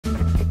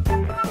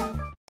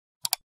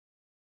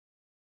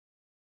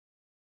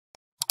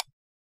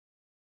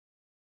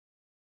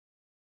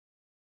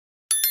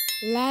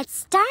Let's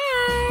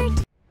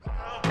start!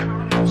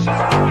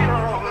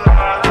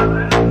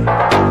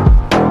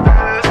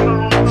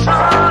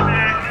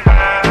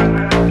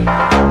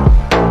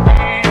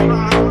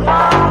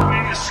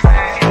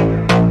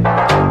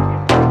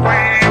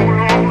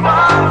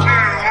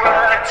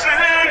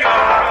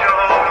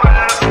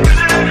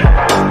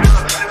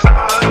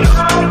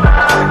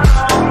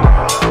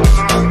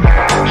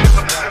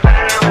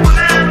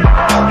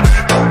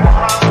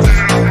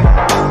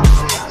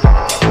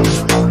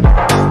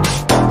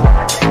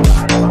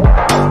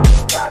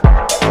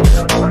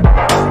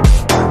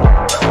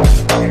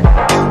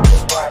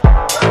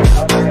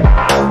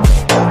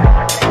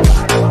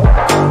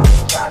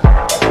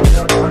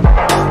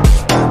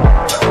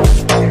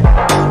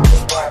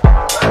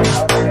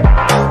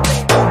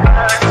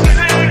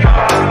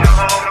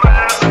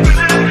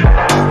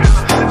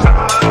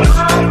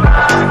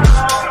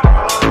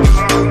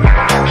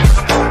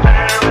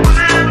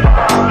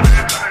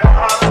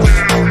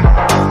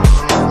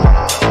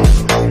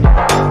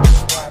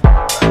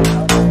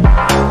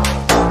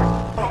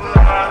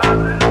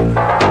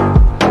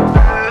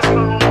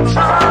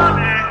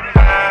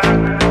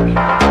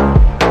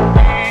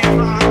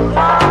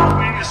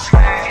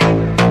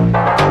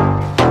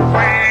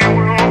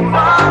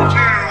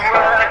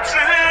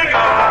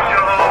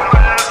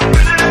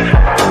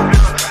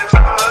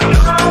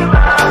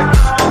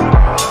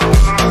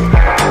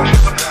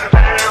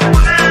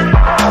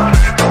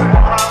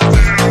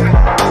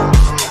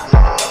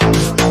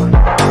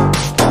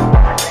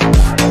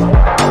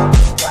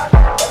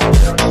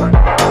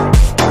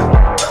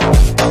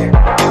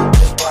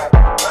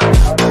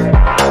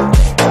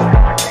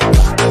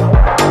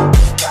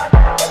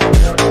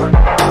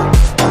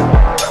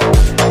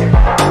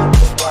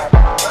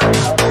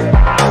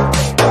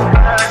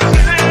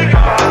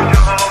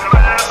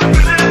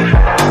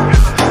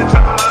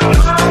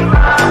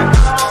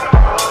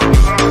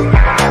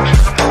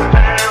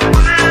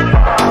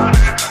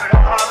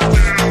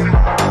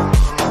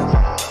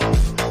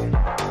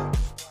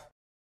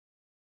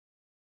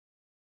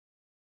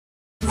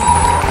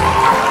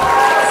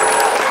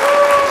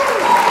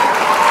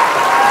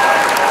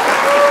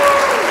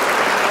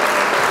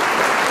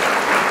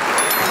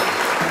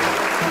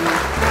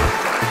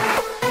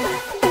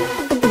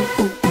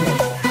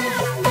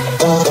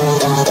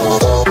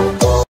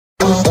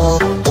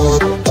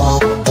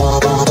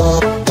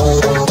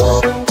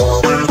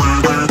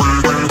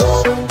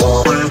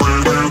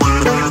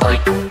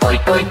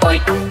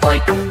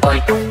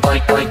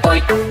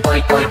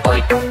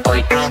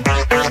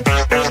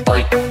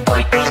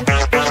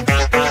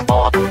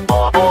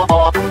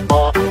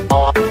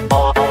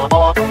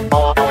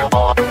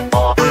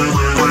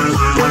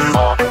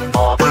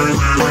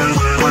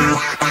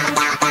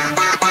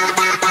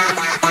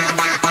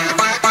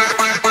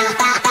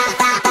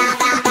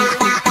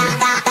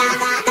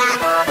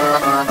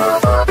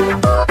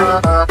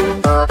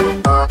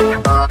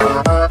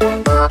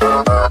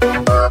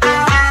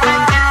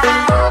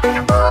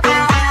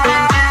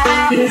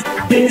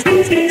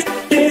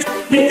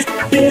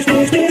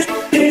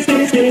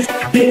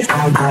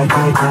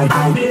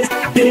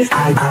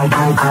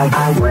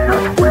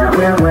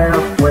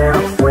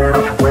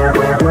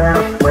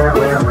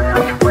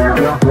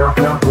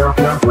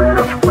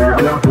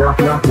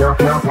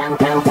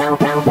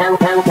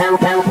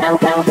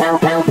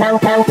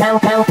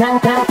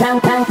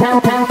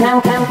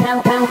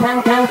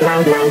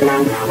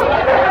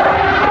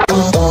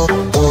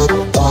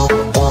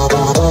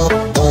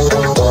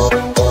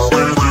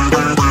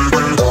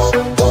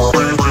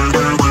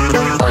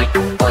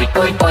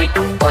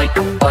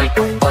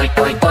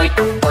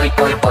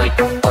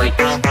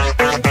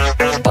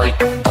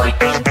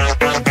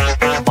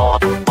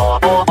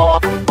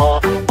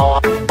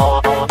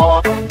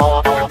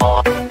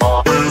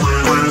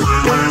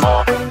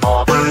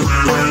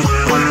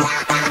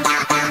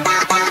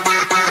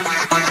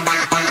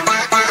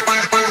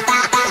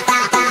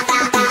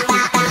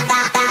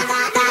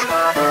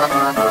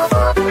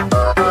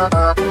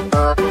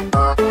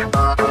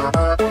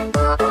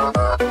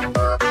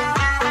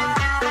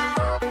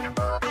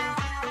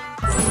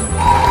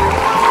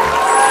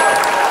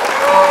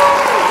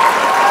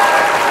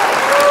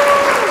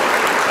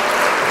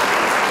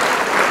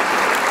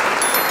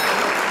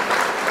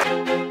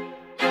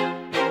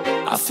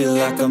 I feel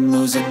like I'm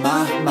losing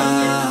my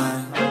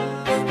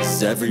mind.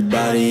 Is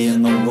everybody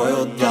in the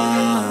world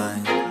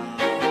blind?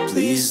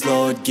 Please,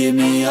 Lord, give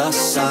me a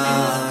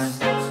sign,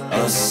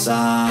 a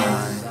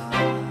sign.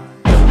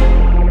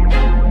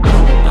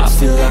 I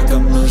feel like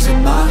I'm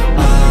losing my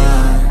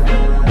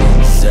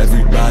mind. Is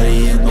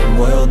everybody in the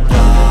world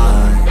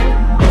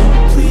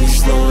blind?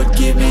 Please, Lord,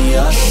 give me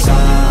a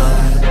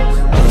sign,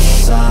 a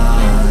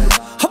sign.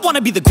 I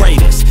wanna be the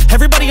greatest.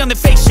 Everybody on the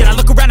fake shit. I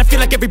look around and feel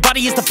like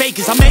everybody is the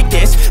fakest. I make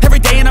this every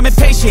day and I'm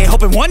impatient,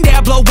 hoping one day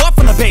I blow up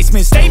from the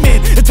basement.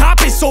 Statement, the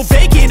top is so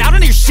vacant. I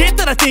don't hear shit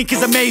that I think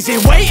is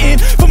amazing. Waiting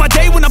for my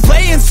day when I'm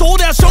playing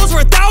sold out shows for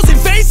 1,000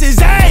 faces.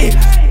 Hey,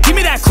 give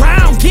me that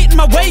crown, get in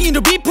my way and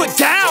to be put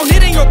down.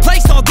 It ain't your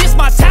place, all this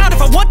my town.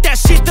 If I want that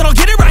shit, then I'll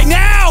get it right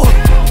now.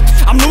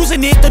 I'm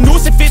losing it, the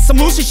noose it fits some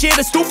lucid shit,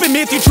 a stupid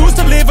myth. You choose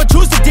to live or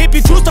choose to dip.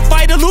 You choose to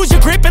fight or lose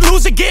your grip and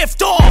lose a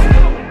gift.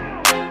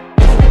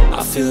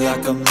 I feel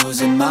like I'm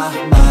losing my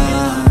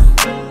mind.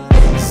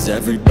 Is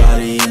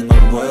everybody in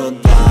the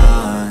world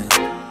blind?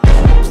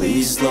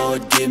 Please,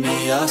 Lord, give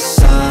me a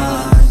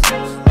sign,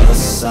 a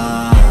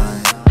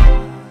sign.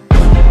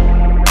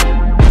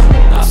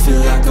 I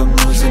feel like I'm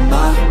losing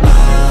my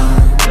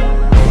mind.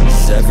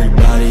 Is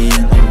everybody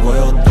in the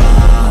world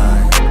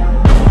blind?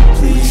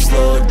 Please,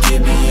 Lord,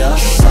 give me a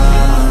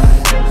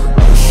sign,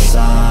 a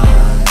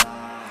sign.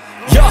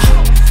 Yeah.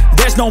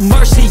 There's no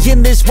mercy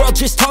in this world,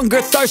 just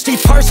hunger-thirsty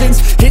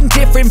persons in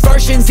different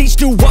versions. Each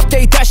new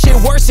update, that shit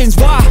worsens.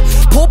 Why?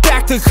 Pull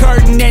back the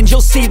curtain and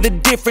you'll see the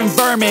different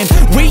vermin.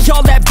 We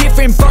all have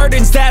different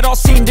burdens that all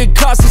seem to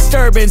cause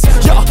disturbance.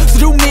 Yo, so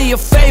do me a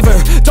favor,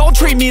 don't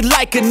treat me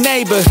like a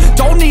neighbor.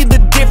 Don't need the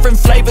different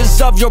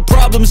flavors of your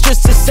problems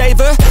just to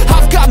savor.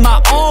 I've got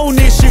my own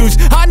issues,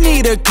 I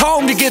need a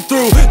comb to get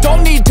through.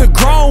 Don't need to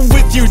groan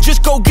with you,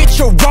 just go get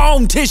your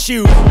own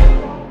tissue.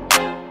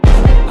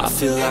 I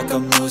feel like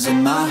I'm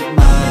losing my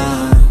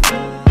mind.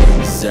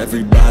 Is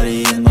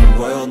everybody in the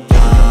world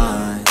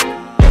blind?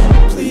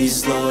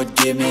 Please, Lord,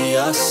 give me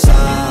a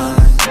sign,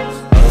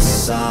 a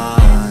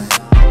sign.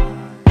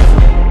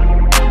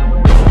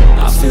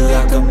 I feel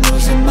like I'm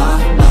losing my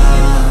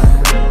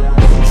mind.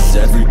 Is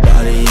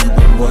everybody in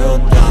the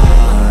world blind?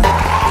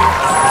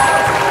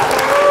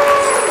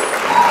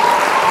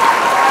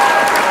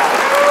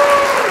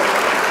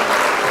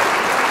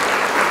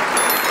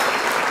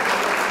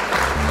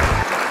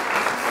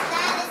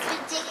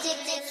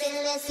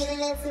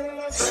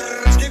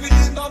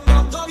 Skibidi dum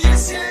dum dum,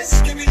 yes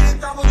yes. Skibidi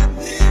dum dum dum,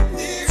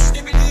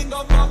 skibidi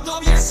dum dum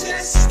dum, yes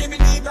yes.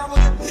 Skibidi dum dum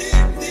dum.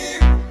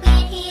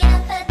 We're here to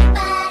put the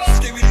body.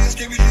 Skibidi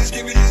skibidi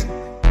skibidi.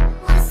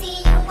 Wanna see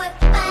you work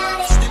the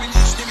body.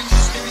 Skibidi skibidi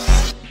skibidi.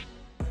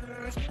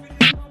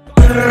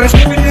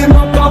 Skibidi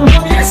dum dum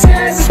dum, yes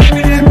yes.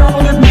 Skibidi dum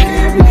dum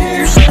dum,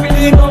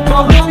 skibidi dum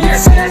dum dum,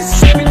 yes yes.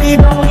 Skibidi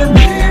dum dum dum.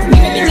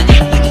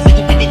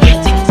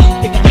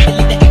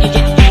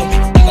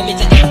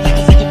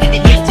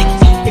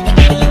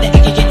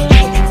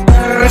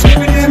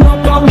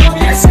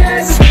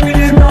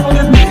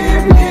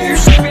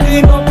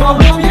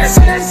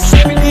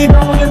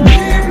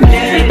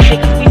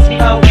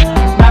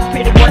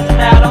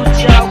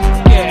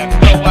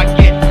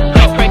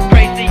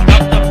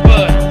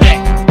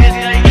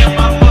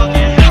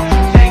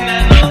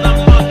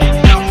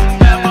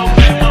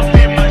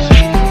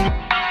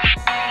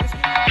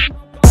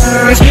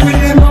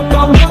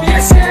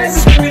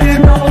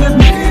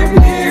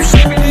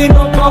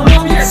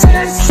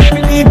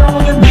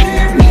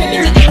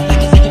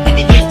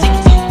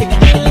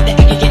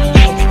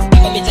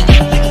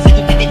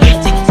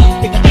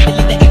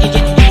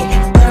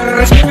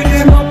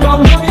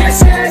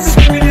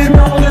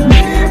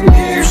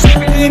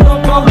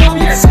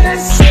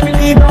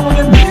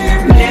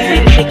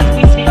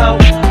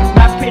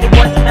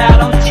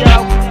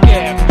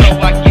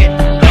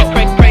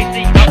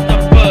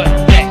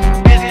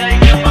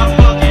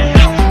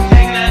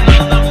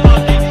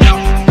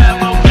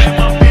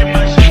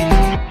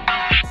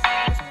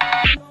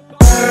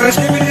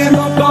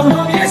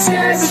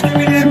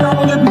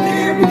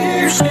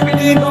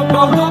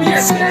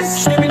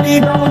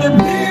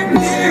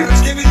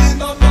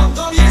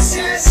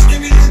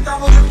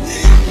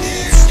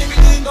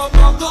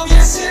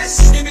 Yes,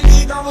 yes, give me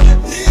the